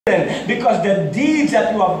Because the deeds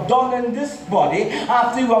that you have done in this body,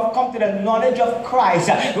 after you have come to the knowledge of Christ,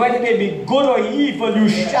 whether they be good or evil, you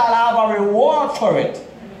shall have a reward for it.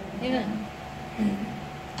 Amen.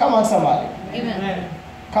 Come on, somebody. Amen.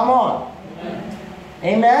 Come on.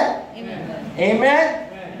 Amen. Amen. Amen.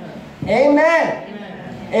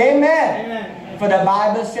 Amen. Amen. For the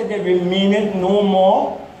Bible said they remaineth no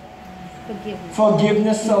more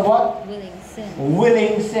forgiveness of what? Willing sin.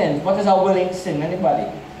 Willing sin. What is a willing sin?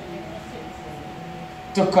 Anybody?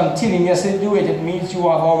 To continuously do it, it means you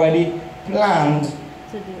have already planned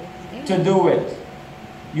to do it.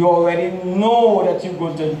 You already know that you're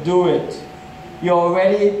going to do it. You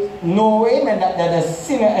already know, amen, that the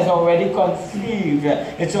sinner is already conceived.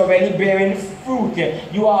 It's already bearing fruit.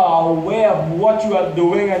 You are aware of what you are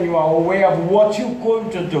doing and you are aware of what you're going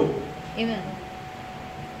to do. Amen.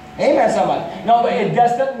 Amen, somebody. Now, it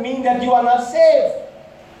does not mean that you are not saved.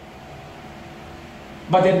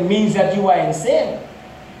 But it means that you are in sin.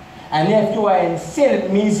 And if you are in sin,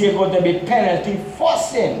 it means you're going to be penalty for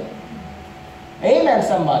sin. Amen,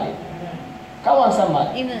 somebody. Come on,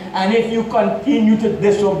 somebody. Amen. And if you continue to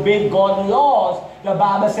disobey God's laws, the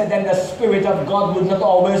Bible said then the Spirit of God would not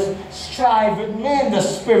always strive with men. The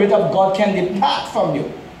Spirit of God can depart from you.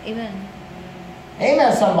 Amen.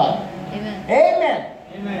 Amen, somebody. Amen. Amen.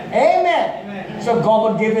 Amen. Amen. Amen. So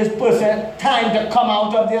God will give his person time to come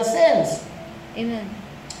out of their sins. Amen.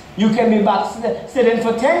 You can be backslidden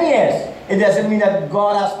for 10 years. It doesn't mean that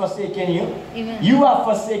God has forsaken you. Amen. You have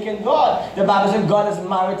forsaken God. The Bible says God is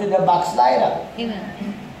married to the backslider.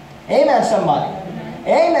 Amen. Amen, somebody.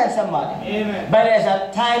 Amen, somebody. Amen. But there's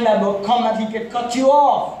a time that will come that he can cut you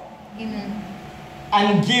off. Amen.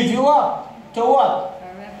 And give you up. To what?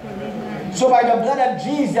 So by the blood of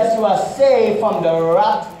Jesus you are saved from the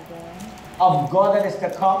wrath of God that is to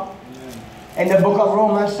come. In the book of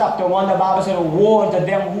Romans chapter 1, the Bible says, woe to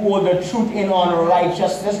them who hold the truth in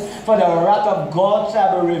unrighteousness, for the wrath of God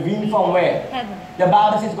shall be revealed from where? Heaven. The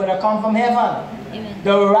Bible says it's going to come from heaven. Amen.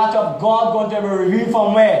 The wrath of God going to be revealed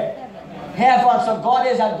from where? Heaven. So God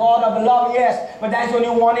is a God of love, yes, but that's only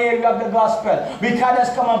one area of the gospel. We can't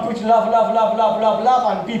just come and preach love, love, love, love, love,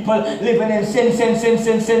 love, and people living in sin, sin, sin,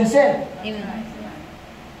 sin, sin, sin. Amen.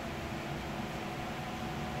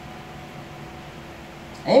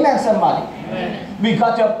 Amen, somebody. Amen. We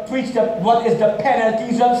got to preach what is the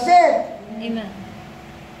penalties of sin. Amen.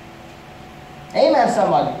 Amen,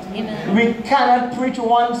 somebody. Amen. We cannot preach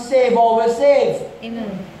once saved, always saved.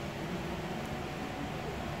 Amen.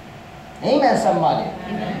 Amen, somebody.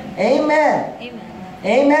 Amen. Amen. Amen.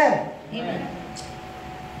 Amen. Amen.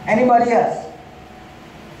 Anybody else?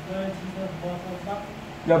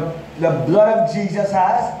 The blood of Jesus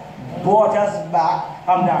has bought us back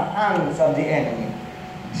from the hands of the enemy.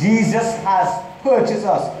 Jesus has purchased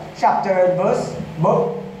us. Chapter and verse,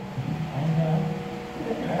 book.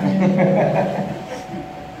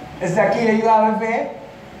 Is that key that you have in faith?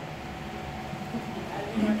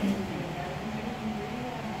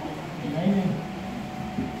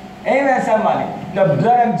 Amen, somebody. The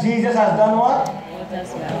blood of Jesus has done what?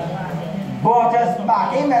 Brought us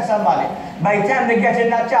back. Amen, somebody. By the time they get in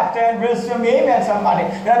that chapter and verse from me, amen, somebody.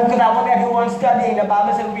 Because I want everyone studying. The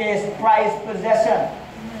Bible says we are his prized possession.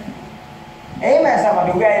 Amen,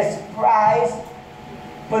 somebody. We are his prized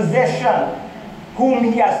possession, whom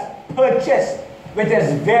he has purchased with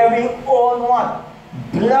his very own what?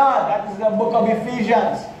 Blood. That is the book of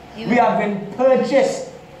Ephesians. Amen. We have been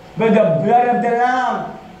purchased with the blood of the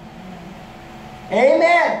Lamb.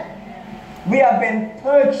 Amen. We have been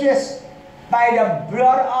purchased by the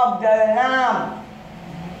blood of the Lamb.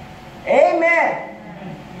 Amen.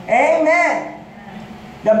 Amen.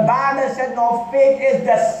 The Bible said, no, faith is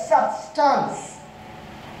the substance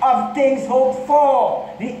of things hoped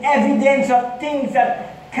for, the evidence of things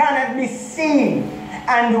that cannot be seen.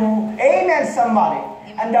 And amen, somebody.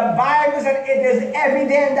 And the Bible said it is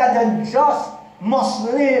evident that the just must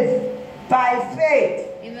live by faith.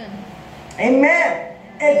 Amen. Amen.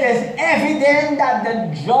 It is evident that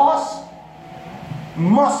the just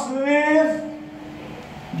must live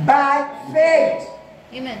by faith.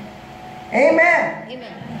 Amen. Amen.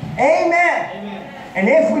 Amen. Amen. Amen. And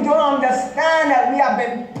if we don't understand that we have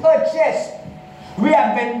been purchased, we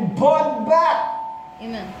have been bought back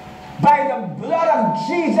Amen. by the blood of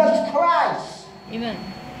Jesus Christ. Amen.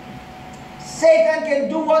 Satan can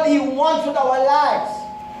do what he wants with our lives.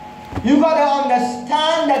 You got to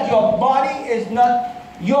understand that your body is not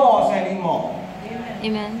yours anymore.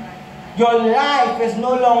 Amen. Your life is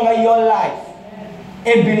no longer your life.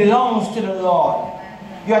 It belongs to the Lord.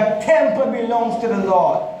 Your temple belongs to the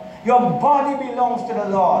Lord. Your body belongs to the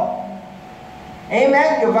Lord.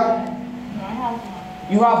 Amen. You got?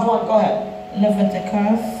 You have one, go ahead.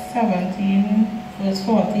 Leviticus 17, verse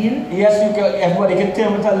 14. Yes, you can, everybody can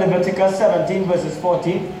turn with Leviticus 17, verses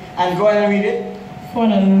 14. And go ahead and read it. For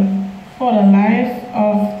the life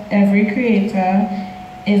of every creature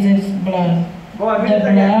is its blood. Go on, read The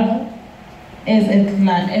it again. blood is its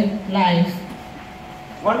life.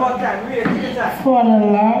 One more time, read it, read it.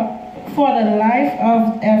 For the life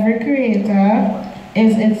of every creator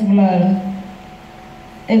is its blood.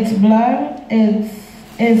 Its blood is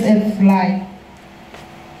its life.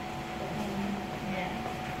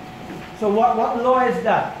 So what law is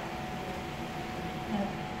that?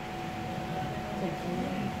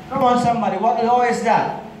 Come on somebody, what law is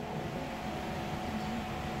that?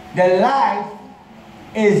 The life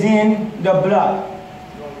is in the blood.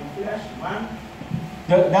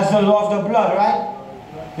 That's the law of the blood, right?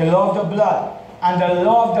 The law of the blood. And the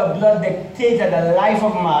law of the blood dictates that the life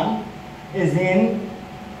of man is in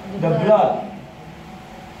the blood.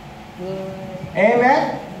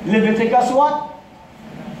 Amen? Leviticus what?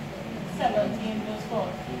 17 verse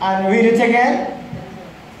 4. And read it again.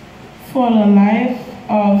 For the life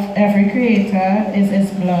of every creator is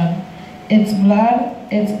its blood. Its blood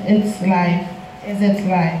is its life.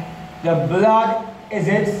 The blood is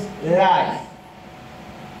its life.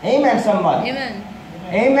 Amen, somebody. Amen.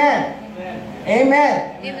 Amen.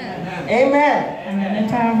 Amen. Amen. Amen. And then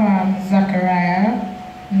it have Zechariah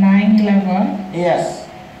 9:11. Yes.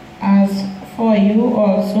 As for you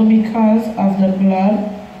also, because of the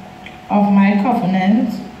blood of my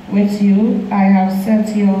covenant with you, I have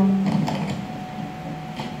set your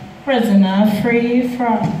prisoner free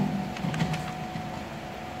from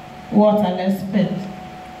waterless pit.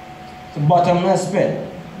 The bottomless pit.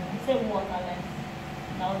 Say waterless.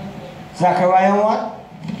 Zechariah what?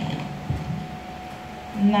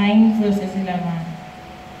 9 verses 11.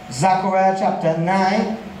 Zechariah chapter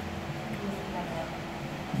 9,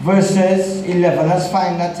 verses 11. Let's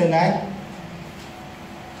find that tonight.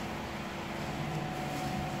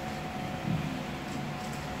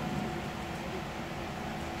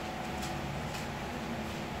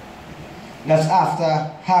 That's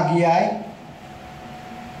after Haggai.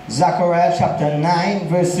 Zechariah chapter 9,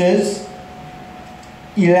 verses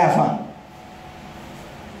 11.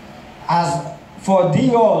 As for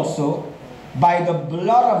thee also, by the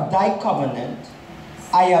blood of thy covenant,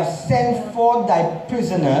 I have sent forth thy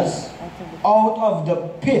prisoners out of the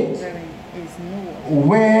pit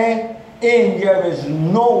wherein there is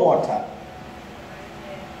no water.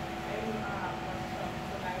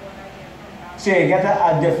 So you get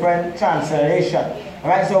a different translation.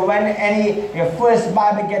 Right? So when your first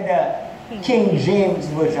Bible get the King James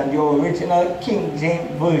Version, the original King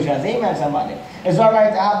James Version. Amen, somebody. It's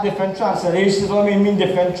alright to have different translations. What we mean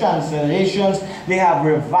different translations? They have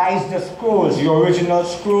revised the scrolls, the original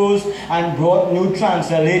scrolls, and brought new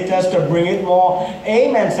translators to bring it more,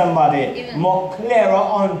 amen, somebody, amen, more clearer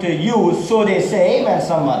unto you. So they say, amen,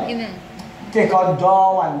 somebody. Amen. Take out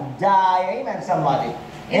thou and die, amen, somebody.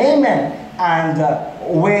 Amen. Amen.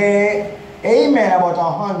 And where, amen, about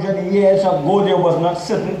 100 years ago, there was not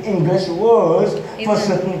certain English words, amen, for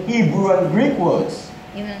certain Hebrew and Greek words.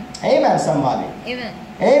 Amen. Amen, somebody. Amen.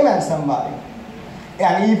 Amen, somebody.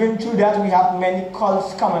 And even through that, we have many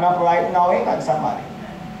cults coming up right now. Amen, somebody.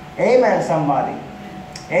 Amen, somebody.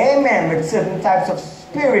 Amen, with certain types of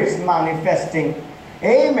spirits manifesting.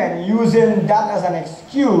 Amen, using that as an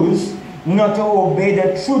excuse not to obey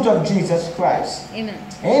the truth of Jesus Christ. Amen.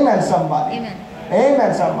 Amen, somebody. Amen.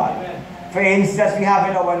 Amen, somebody. For instance, we have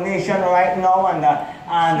in our nation right now,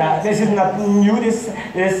 and this is not new. This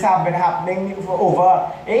has been happening for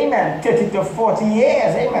over, amen, 30 to 40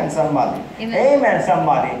 years. Amen, somebody. Amen. Amen,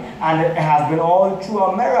 somebody. And it has been all through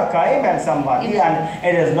America. Amen, somebody. Amen. And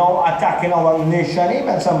it is now attacking our nation.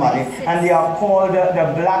 Amen, somebody. And they are called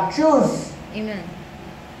the Black Jews. Amen.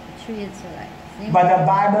 True Israelites. But the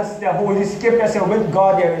Bible, the Holy Scripture says, with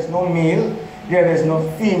God there is no male, there is no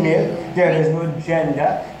female, there is no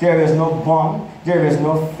gender, there is no bond, there is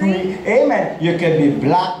no free. Amen. You can be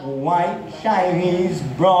black, white, Chinese,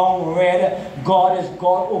 brown, red. God is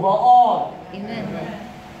God over all. Amen.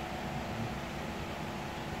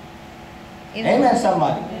 Amen. Amen,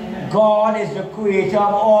 somebody. Amen. God is the creator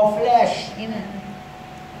of all flesh. Amen.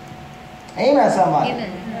 Amen, somebody.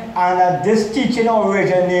 Amen. And this teaching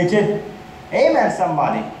originated, amen,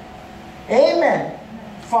 somebody, amen,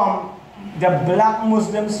 from the black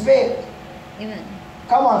Muslims faith. Amen.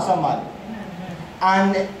 Come on, somebody.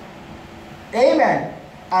 And amen.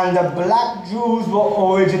 And the black Jews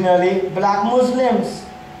were originally black Muslims.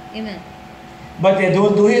 Amen. But they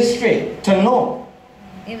don't do history to know.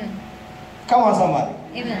 Amen. Come on, somebody.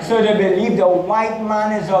 Amen. So they believe the white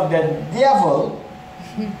man is of the devil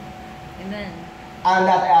Amen. And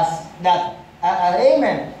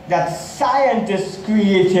amen, that scientists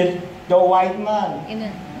created the white man.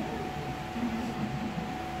 Amen.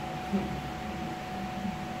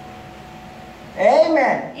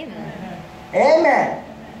 Amen. Amen. Amen.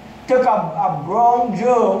 Took a brown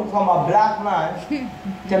germ from a black man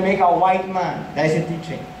to make a white man. That is the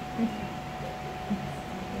teaching.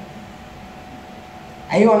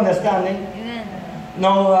 Are you understanding? Amen.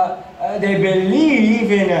 Now, they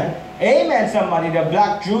believe in, amen, somebody, the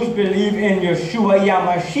black Jews believe in Yeshua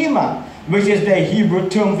Yamashima, which is the Hebrew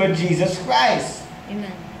term for Jesus Christ.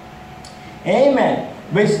 Amen. Amen.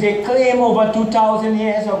 Which they claim over 2,000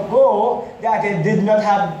 years ago that it did not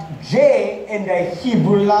have J in the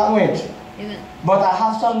Hebrew language. Amen. But I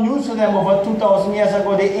have some news for them. Over 2,000 years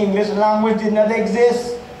ago, the English language did not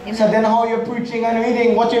exist. Amen. So then how you're preaching and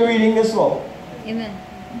reading? What you're reading this for? Amen.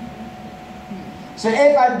 So if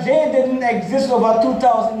a J didn't exist over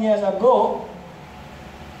 2,000 years ago,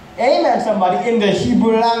 amen, somebody, in the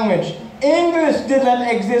Hebrew language, English didn't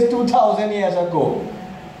exist 2,000 years ago.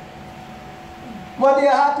 What they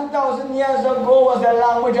had 2,000 years ago was the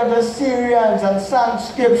language of the Syrians and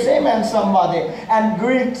Sanskrit, amen, somebody, and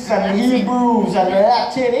Greeks and Hebrews and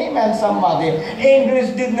Latin, amen, somebody.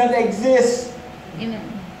 English did not exist.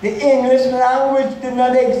 Amen. The English language did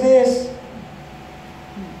not exist.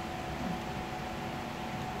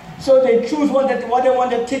 So they choose what they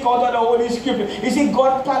want to take out of the Holy Scripture. You see,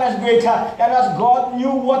 God's plan is greater. And as God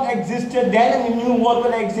knew what existed then, and He knew what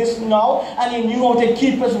will exist now, and He knew how to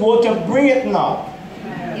keep His word to bring it now.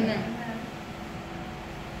 Amen.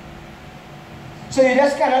 So you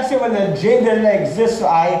just cannot say, well, the J didn't exist, so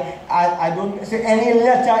I don't say any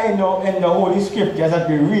letter in the Holy Scriptures that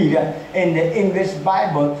we read in the English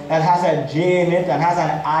Bible that has a J in it, and has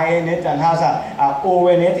an I in it, and has a O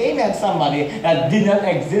in it. Amen, somebody, that did not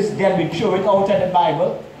exist, then we throw it out of the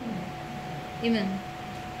Bible. Amen.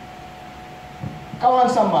 Come on,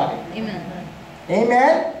 somebody. Amen.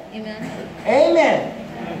 Amen? Amen.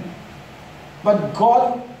 Amen. But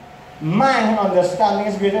God, mind and understanding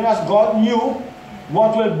is greater than us. God knew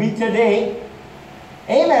what will be today.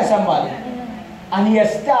 Amen, somebody. And He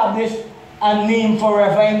established a name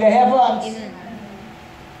forever in the heavens. Amen.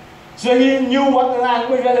 So He knew what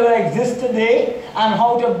language will exist today and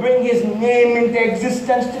how to bring His name into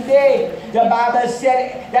existence today. The Bible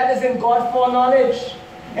said that is in God's foreknowledge.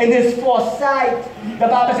 In His foresight, the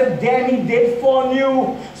Bible said, then He did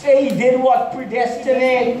foreknew. So He did what?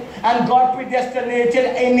 Predestinate. And God predestinated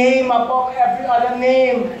a name above every other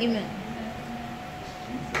name. Amen.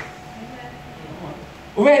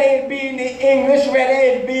 Whether it be in the English, whether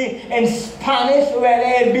it be in Spanish, whether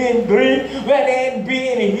it be in Greek, whether it be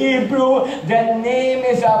in Hebrew, the name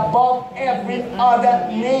is above every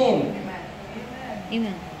other name.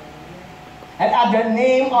 Amen. And at the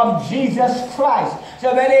name of Jesus Christ.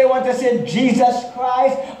 So whether you want to say Jesus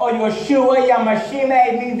Christ or Yeshua Yamashima,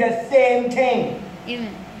 it means the same thing.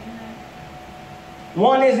 Amen.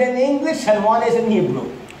 One is in English and one is in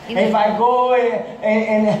Hebrew. Amen. If I go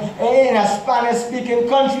in a Spanish-speaking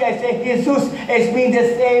country, I say Jesus, it means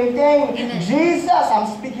the same thing. Amen. Jesus,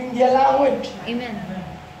 I'm speaking their language. Amen.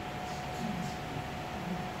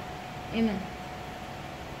 Amen.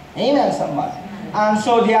 Amen, somebody. And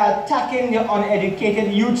so they are attacking the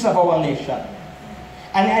uneducated youths of our nation.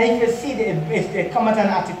 And if you see, they come at an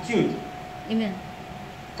attitude. Amen.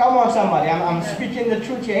 Come on, somebody. I'm speaking the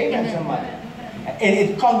truth here. Amen, Amen. somebody.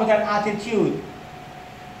 It comes with an attitude.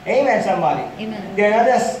 Amen, somebody. Amen. They're not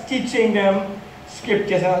just teaching them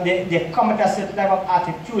scriptures. They come with a certain type of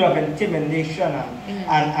attitude of intimidation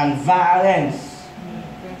and violence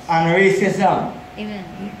and racism Amen.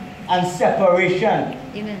 and separation.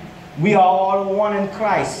 Amen. We are all one in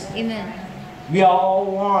Christ. Amen. We are all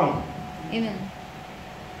one. Amen.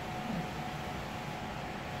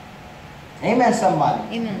 Amen,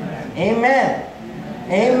 somebody. Amen. Amen.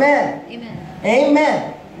 Amen. Amen.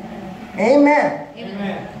 Amen. Amen.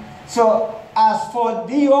 Amen. So, as for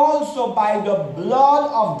thee also by the blood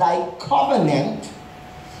of thy covenant,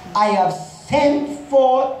 I have sent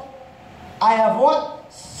forth, I have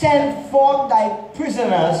what? Sent forth thy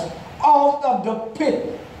prisoners out of the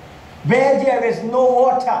pit where there is no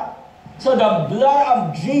water. So the blood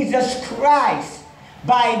of Jesus Christ,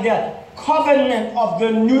 by the covenant of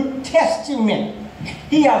the New Testament,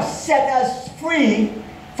 He has set us free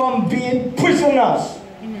from being prisoners.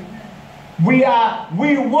 Amen.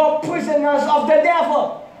 We were prisoners of the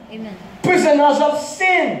devil. Amen. Prisoners of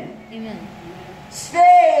sin. Amen.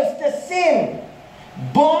 Slaves to sin.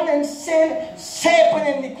 Born in sin, shaped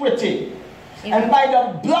in iniquity. Amen. And by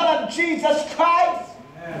the blood of Jesus Christ,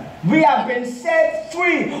 We have been set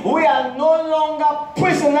free. We are no longer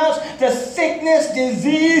prisoners to sickness,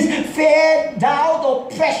 disease, fear, doubt,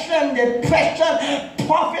 oppression, depression,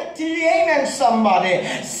 poverty. Amen, somebody.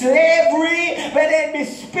 Slavery, whether it be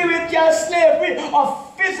spiritual slavery or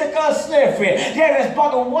physical slavery. There is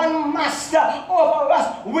but one master over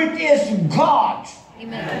us, which is God.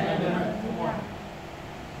 Amen.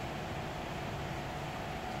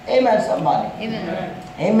 Amen, somebody. Amen.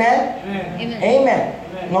 Amen. Amen.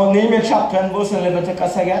 Amen. Now name your chapter and verse in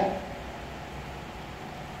Leviticus again.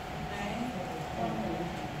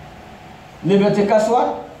 Leviticus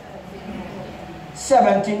what?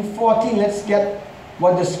 17:14. Let's get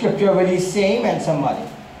what the scripture really is saying, and somebody.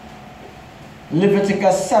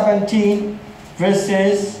 Leviticus 17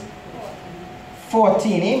 verses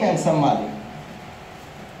 14. Amen, somebody.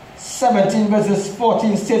 17 verses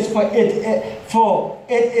 14 says, for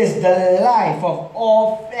it is the life of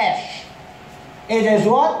all flesh. It is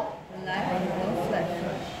what? The life of all flesh.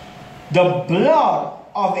 The blood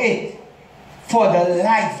of it for the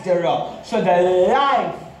life thereof. So the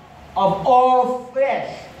life of all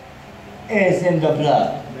flesh is in the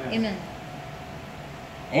blood. Amen.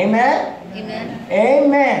 Amen? Amen.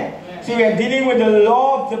 Amen. So we are dealing with the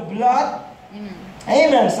law of the blood. Amen.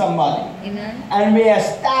 Amen, somebody. Amen. And we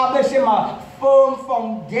establish him a firm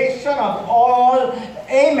foundation of all,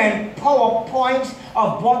 amen, PowerPoints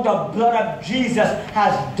of what the blood of Jesus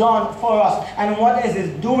has done for us and what is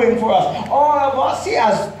it doing for us. All of us here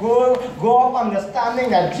has grow up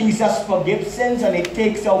understanding that Jesus forgives sins and he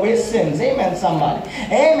takes away sins. Amen, somebody.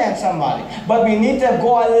 Amen, somebody. But we need to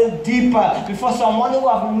go a little deeper before someone who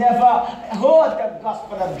have never heard the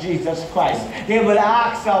gospel of Jesus Christ. They will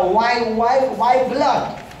ask, why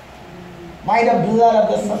blood? Why the blood of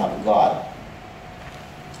the Son of God?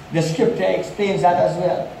 The scripture explains that as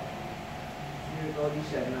well.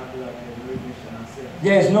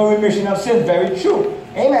 There is no remission of sin. Very true.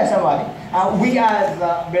 Amen, somebody. We as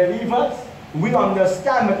believers, we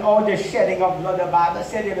understand without the shedding of blood, the Bible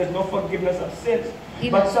said there is no forgiveness of sins.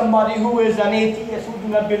 Amen. But somebody who is an atheist, who do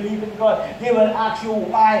not believe in God, they will ask you,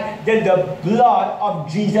 why did the blood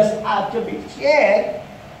of Jesus have to be shed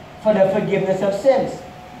for the forgiveness of sins?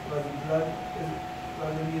 Because the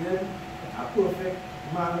blood is needed, a perfect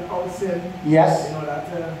man without sin. Yes. In order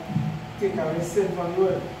to take away sin from the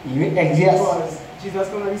world. Yes. Because Jesus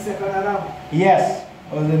going to be second Adam. Yes.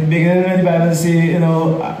 Well, in the beginning, when the Bible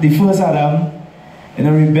says, the first Adam,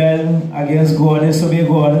 rebelled against God, disobeyed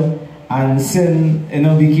God, and sin,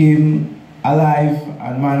 became alive,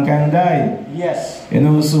 and mankind died. Yes.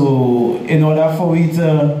 So in order for we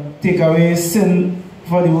to take away sin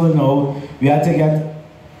for the world now, we have to get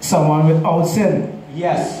someone without sin.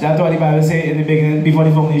 Yes. That's what the Bible says in the beginning, before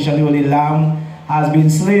the foundation, the holy lamb has been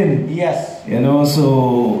slain. Yes.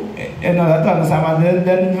 So in order to understand,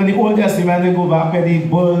 then when the Old Testament, they go back where the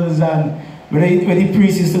bulls and where the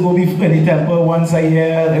priests used to go before the temple once a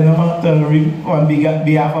year, on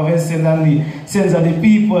behalf of his sins and the sins of the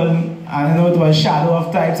people, and it was a shadow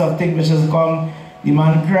of types of things which has come, the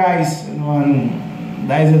man Christ, and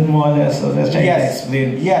that is it more or less. So let's try to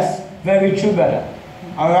explain. Yes, very true, brother.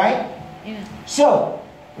 Alright? Amen. So,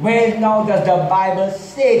 where now does the Bible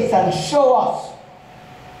states and show us?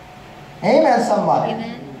 Amen, somebody.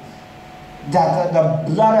 Amen. That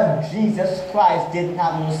the blood of Jesus Christ didn't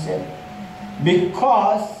have no sin.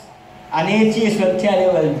 Because an atheist will tell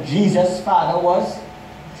you, well, Jesus' father was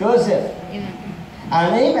Joseph. Amen.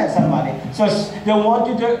 And amen, somebody. So they want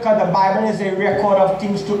you to, because the Bible is a record of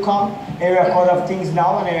things to come, a record of things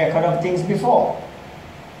now, and a record of things before.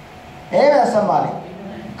 Amen, somebody.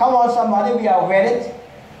 Come on, somebody, we are read it.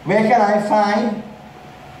 Where can I find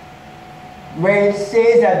where it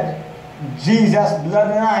says that Jesus'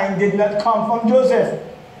 bloodline did not come from Joseph?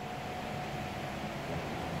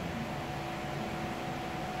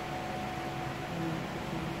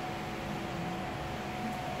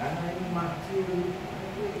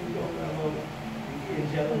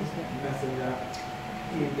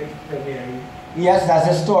 Yes, that's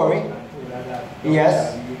a story.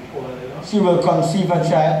 Yes. She will conceive a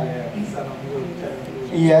child.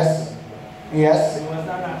 Yes. Yes. It was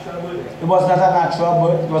not a natural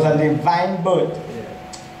birth, it was a divine birth.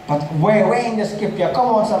 But where in the scripture? Come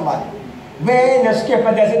on, somebody. Where in the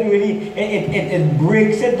scripture does it really, it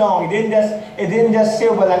breaks it down. It didn't just say,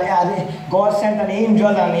 well, God sent an angel,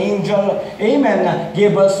 amen,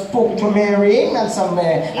 Gabriel spoke to Mary, amen,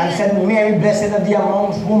 somewhere, and said, Mary, blessed are thee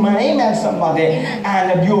amongst women, amen, somebody,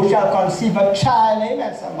 and you shall conceive a child,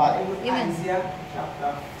 amen, somebody. Amen. Isaiah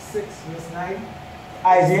chapter 6, verse 9.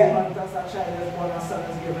 Isaiah.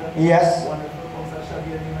 Yes.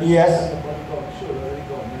 Yes.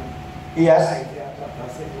 Yes.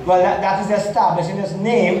 Well, that is establishing his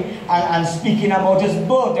name and speaking about his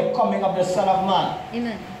birth, the coming of the Son of Man.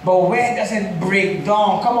 Amen. But where does it break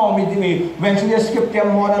down? Come on, we went through the scripture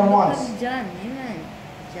more than once. John. Amen.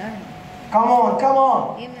 John. Come on, come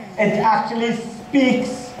on. Amen. It actually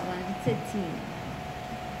speaks. 1:13.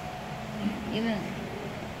 Amen.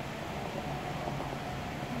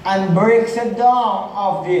 And breaks it down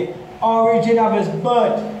of the origin of his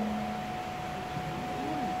birth.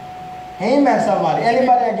 Amen, somebody.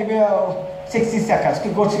 Anybody, I give you 60 seconds.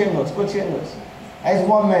 Go to your notes. Go to your notes. It's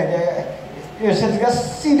 1 minute. You should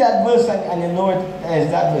just see that verse and you know it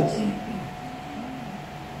is that verse.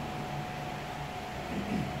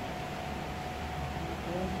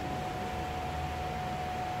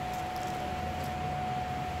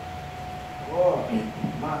 Oh,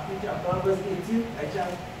 Matthew chapter verse 18.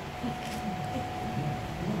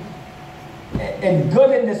 It's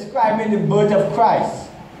good in describing the birth of Christ.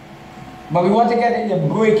 But we want to get into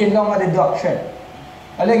breaking down of the doctrine.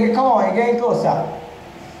 I think, come on, you're getting closer.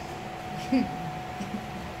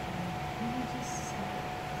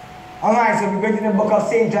 Alright, so we're going to the book of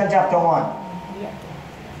St. John chapter 1. Yeah.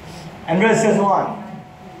 And verses 1.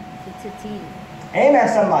 13. Amen,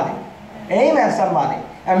 somebody. Amen, somebody.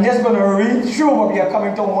 I'm just going to read through, but we are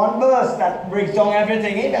coming to one verse that breaks down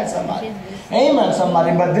everything. Amen, somebody. Amen,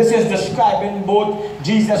 somebody. But this is describing both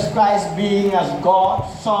Jesus Christ being as God,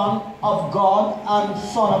 Son of God, and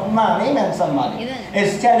Son of Man. Amen, somebody. Amen.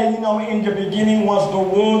 It's telling, you know, in the beginning was the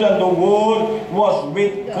Word, and the Word was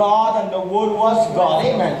with God, and the Word was God.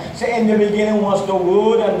 Amen. So in the beginning was the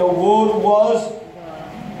Word, and the Word was...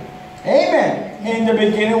 Amen. In the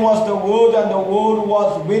beginning was the Word, and the Word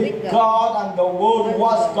was with God, and the Word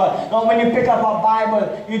was God. Now when you pick up a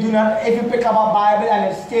Bible, you do not, if you pick up a Bible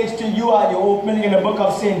and it states to you, and you open it in the book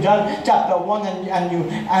of St. John chapter 1,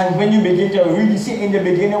 and when you begin to read, you see in the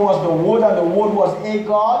beginning was the Word, and the Word was a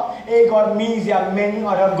God. A God means there are many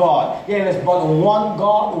other gods. There is but one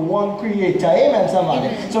God, one Creator. Amen, somebody.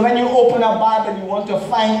 Amen. So when you open a Bible, you want to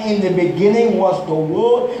find in the beginning was the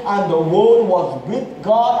Word, and the Word was with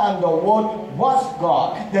God, and the Word was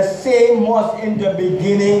God. The same was in the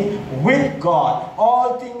beginning with God.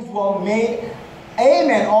 All things were made.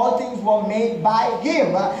 Amen. All things were made by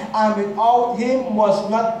Him, and without Him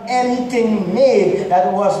was not anything made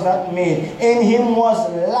that was not made. In Him was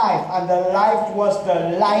life, and the life was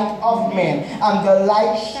the light of men. And the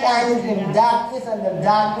light shines in darkness, and the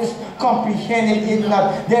darkness comprehended it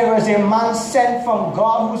not. There was a man sent from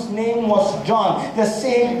God whose name was John. The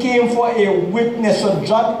same came for a witness. So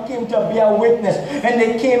John came to be a witness. And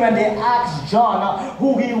they came and they asked John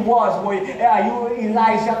who he was. Are you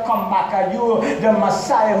Elijah come back? Are you the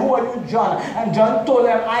Messiah? Who are you, John? And John told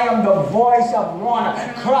them, I am the voice of one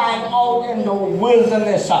crying out in the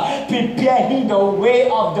wilderness, prepare ye the way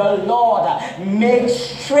of the Lord, make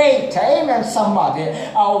straight, amen, somebody,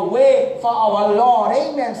 a way for our Lord,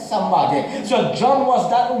 amen, somebody. So John was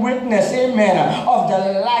that witness, amen, of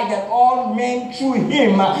the light that all men through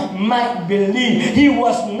him might believe. He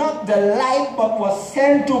was not the light, but was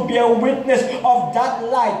sent to be a witness of that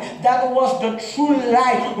light. That was the true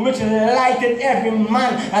light which lighted every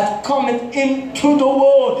man that cometh into the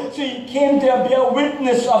world. So he came to be a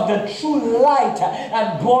witness of the true light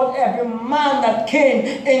that brought every man that came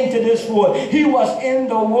into this world. He was in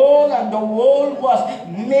the world, and the world was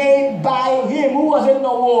made by him. Who was in the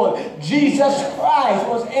world? Jesus Christ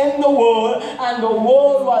was in the world, and the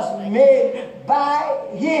world was made by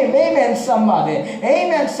him. Amen, somebody.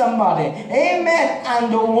 Amen, somebody. Amen.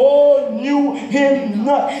 And the world knew him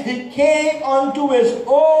not. He came unto his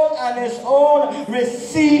own, and his own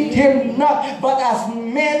received him not. But as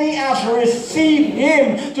many as received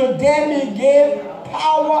him, to them he gave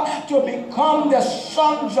power to become the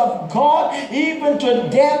sons of God, even to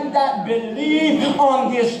them that believe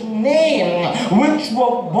on his name, which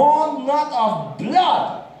were born not of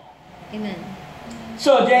blood. Amen.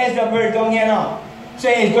 So there's the breakdown here now.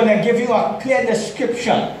 So he's going to give you a clear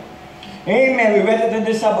description. Amen. We read into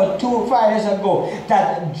this about 2 Fridays ago,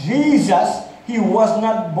 that Jesus, he was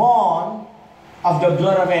not born of the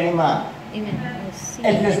blood of any man. Amen.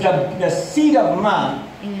 It is the seed of man.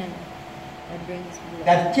 Amen. That brings blood.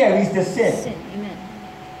 That carries the sin. Amen.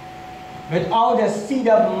 Without the seed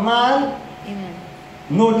of man, Amen.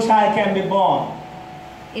 no child can be born.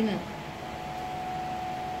 Amen.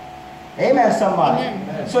 Amen, somebody.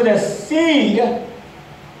 Amen. So the seed,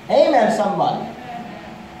 amen, somebody,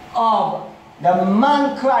 of the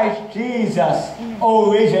man Christ Jesus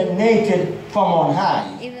originated from on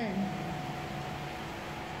high. Amen.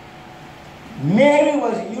 Mary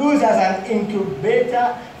was used as an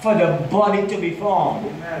incubator for the body to be formed.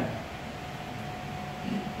 Amen.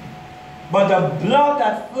 But the blood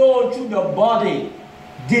that flowed through the body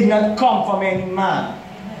did not come from any man.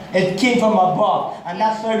 It came from above. And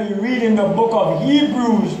that's why we read in the book of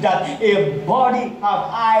Hebrews that a body have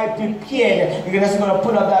I prepared. You're just going to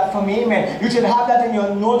put up that for me, amen. You should have that in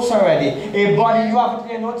your notes already. A body, you have it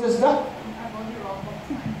in your notes, sister?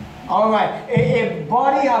 All right. A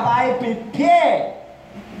body have I prepared.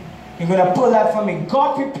 You're going to pull that for me.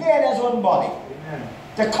 God prepared his own body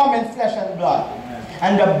to come in flesh and blood.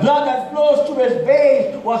 And the blood that flows through his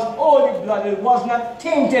veins was holy blood. It was not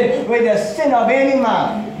tainted with the sin of any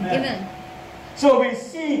man. Amen. So we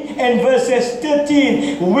see in verses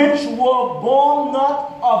 13, which were born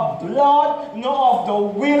not of blood, nor of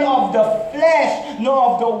the will of the flesh,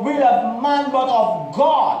 nor of the will of man, but of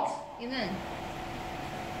God. Amen.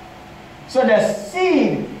 So the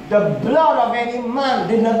seed, the blood of any man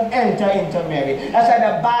did not enter into Mary. That's why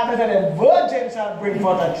the Bible said the virgin shall bring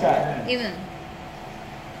forth a child. Amen.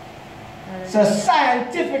 So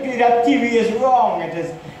scientifically that theory is wrong. It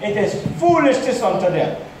is foolishness unto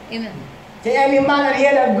them. Amen. To any man that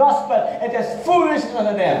hear the gospel, it is foolishness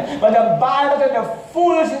unto them. But the Bible says the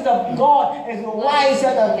foolishness of God is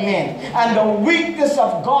wiser than men. And the weakness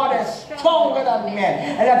of God is stronger than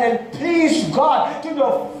men. And that it pleased God to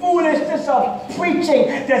the foolishness of preaching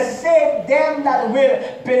to save them that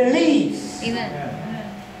will believe. Amen.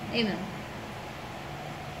 Amen.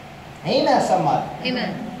 Amen, somebody.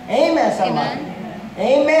 Amen. Amen, somebody.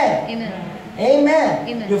 Amen. Amen. Amen.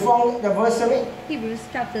 Amen. You found the verse for me? Hebrews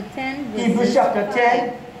chapter 10. Hebrews chapter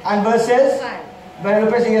 10 and verses 5. Brother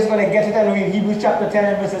Lopez is going to get it and read Hebrews chapter 10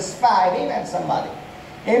 and verses 5. Amen, somebody.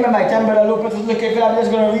 Amen. By the time Brother Lopez is looking for that, I'm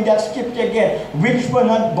just going to read that scripture again. Which were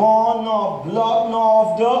not born nor of blood, nor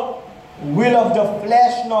of the will of the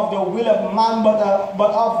flesh, nor of the will of man,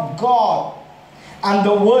 but of God. And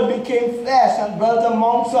the Word became flesh and dwelt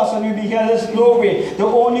amongst us, and we beheld his glory, the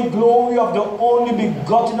only glory of the only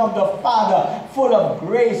begotten of the Father, full of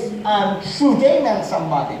grace and truth. Amen,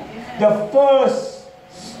 somebody. The first,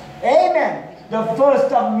 amen, the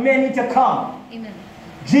first of many to come. Amen.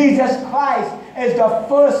 Jesus Christ is the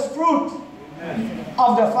first fruit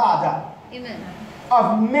of the Father, Amen.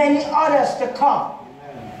 of many others to come.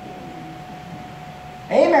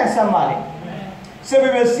 Amen, somebody. So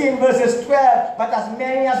we will see in verses 12, but as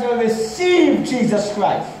many as will receive Jesus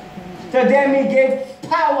Christ, to them he gave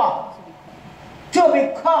power to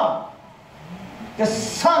become the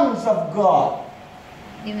sons of God,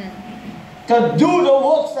 Amen. to do the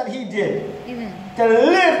works that he did, Amen. to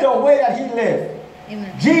live the way that he lived.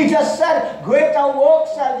 Amen. Jesus said, greater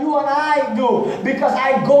works shall you and I do, because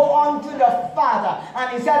I go unto the Father.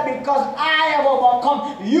 And he said, because I have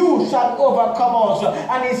overcome, you shall overcome also.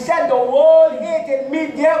 And he said, the world hated me,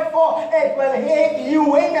 therefore it will hate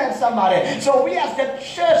you. Amen, somebody. So we as the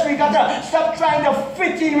church, we got to stop trying to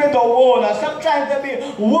fit in with the world, and stop trying to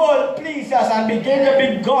be world pleasers and begin to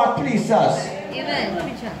be God pleasers. Amen.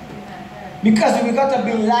 Preacher. Because we got to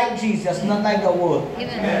be like Jesus, not like the world.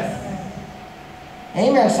 Amen.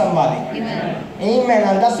 Amen, somebody. Amen. Amen.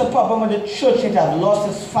 And that's the problem with the church. It has lost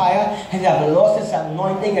its fire. It has lost its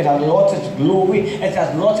anointing. It has lost its glory. It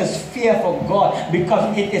has lost its fear for God,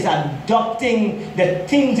 because it is adopting the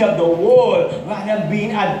things of the world rather than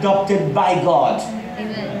being adopted by God.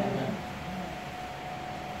 Amen.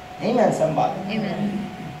 Amen, somebody. Amen.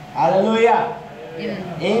 Hallelujah.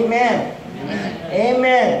 Amen. Amen. Amen.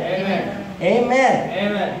 Amen. Amen.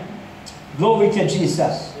 Amen. Amen. Glory to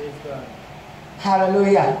Jesus. Praise God.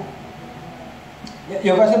 Hallelujah.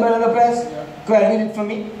 Your question, Brother Lopez? Go ahead, read it for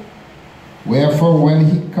me. Wherefore, when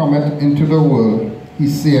he cometh into the world, he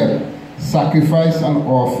said, Sacrifice and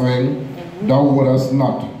offering thou wouldest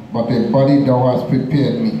not, but a body thou hast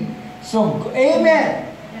prepared me. So, amen.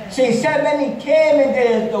 So he said when he came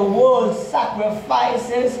into the world,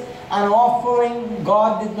 sacrifices and offering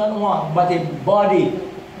God did not want, but a body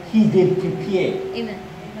he did prepare. Amen.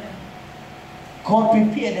 God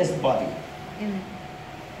prepared his body. Amen.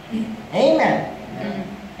 Amen. Amen.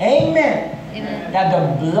 Amen. Amen. That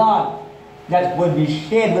the blood that will be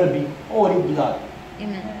shed will be holy blood.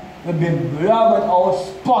 Amen. Will be blood without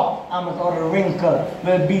spot and without a wrinkle.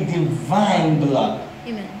 Will be divine blood.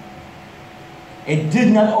 Amen. It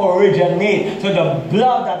did not originate. So the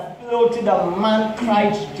blood that flowed to the man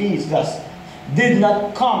Christ Jesus did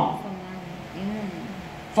not come Amen.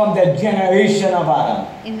 from the generation of Adam.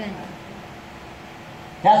 Amen.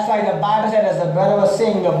 That's why the Bible said, as the brother was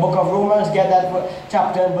saying in the book of Romans, get that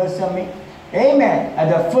chapter and verse from me. Amen.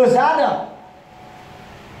 And the first Adam,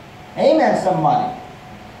 amen, somebody,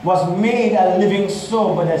 was made a living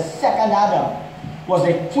soul, but the second Adam was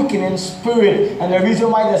a quickening spirit. And the reason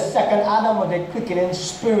why the second Adam was a quickening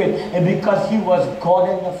spirit is because he was God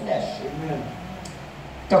in the flesh. Amen.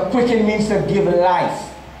 To quicken means to give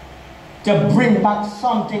life, to bring back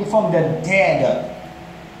something from the dead.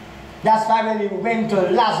 That's why when he went to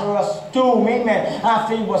Lazarus' tomb, amen,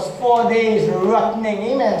 after he was 4 days rotting,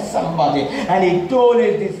 amen, somebody, and he told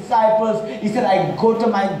his disciples, he said, I go to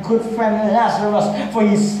my good friend Lazarus, for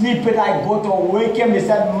he sleepeth, I go to wake him. He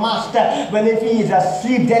said, Master, well, if he is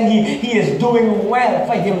asleep, then he is doing well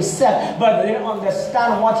for himself. But they didn't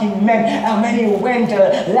understand what he meant. And when he went to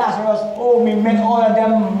Lazarus' home, he met all of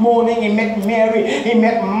them mourning, he met Mary, he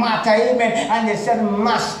met Martha, amen, and they said,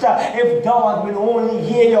 Master, if thou had been only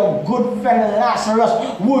here, your good friend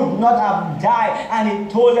Lazarus would not have died. And he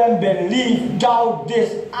told them, believe thou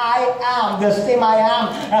this, I am the same I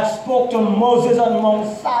am that spoke to Moses on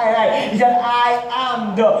Mount Sinai. He said, I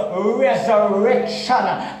am the resurrection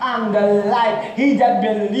and the life. He that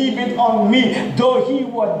believeth on me, though he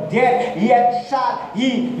were dead, yet shall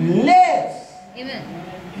he live. Amen.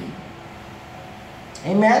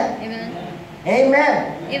 Amen. Amen.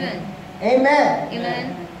 Amen. Amen. Amen.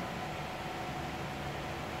 Amen.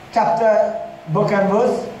 Chapter, book and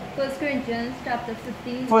verse. 1 Corinthians chapter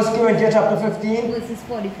 15. 1 Corinthians chapter 15. Verses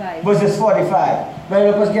 45. Verses 45.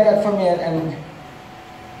 Well, let's get that from here and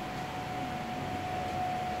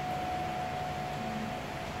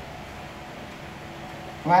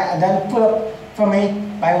right, and then pull up from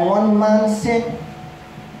it. By one man's sin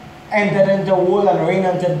entered into the world and reigned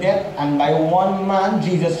unto death, and by one man,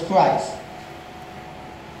 Jesus Christ.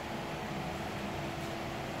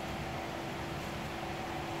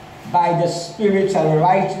 By the Spirit shall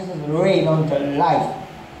righteousness reign unto life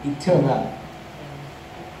eternal.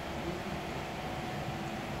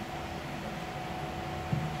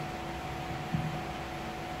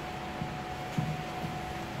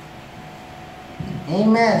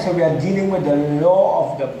 Amen. So we are dealing with the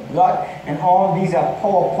law of the blood, and all these are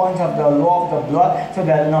power points of the law of the blood. So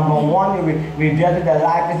that number one, we dealt with the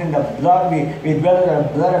life is in the blood. We dealt with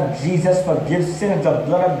the blood of Jesus forgives sins. The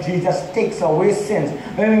blood of Jesus takes away sins.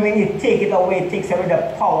 When you take it away, it takes away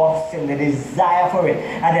the power of sin, the desire for it,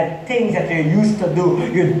 and the things that you used to do,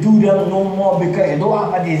 you do them no more because you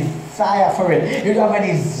don't have a desire for it. You don't have a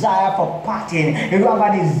desire for partying. You don't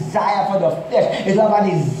have a desire for the flesh. You don't have a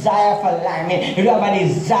desire for lying. You don't have a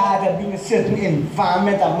desire to be in a certain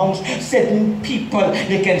environment amongst certain people.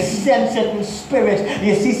 You can sense certain spirits.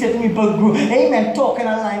 You see certain people grow. Amen. Talking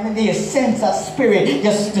alignment. You sense a spirit.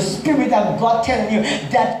 Just the spirit of God telling you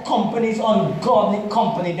that company is ungodly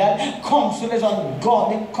company. That counsel is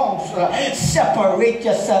ungodly counsel. Separate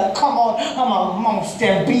yourself. Come on. I'm amongst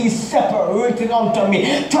them. Be separated unto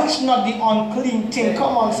me. Touch not the unclean thing.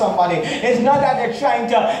 Come on, somebody. It's not that they're trying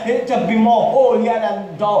to be more holier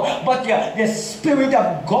than thou, but the Spirit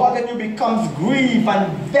of God in you becomes grieved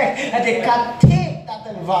and vexed, and they can't take that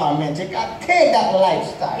environment. They can't take that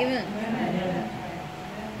lifestyle. Amen.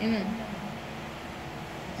 Amen.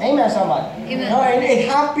 Amen, somebody. Amen. No, it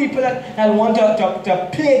have people that want to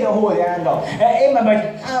play the holy hand out. Amen. But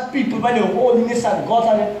it have people when the holiness of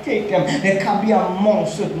God and take them, they can be among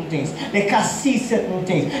certain things. They can see certain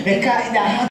things. They have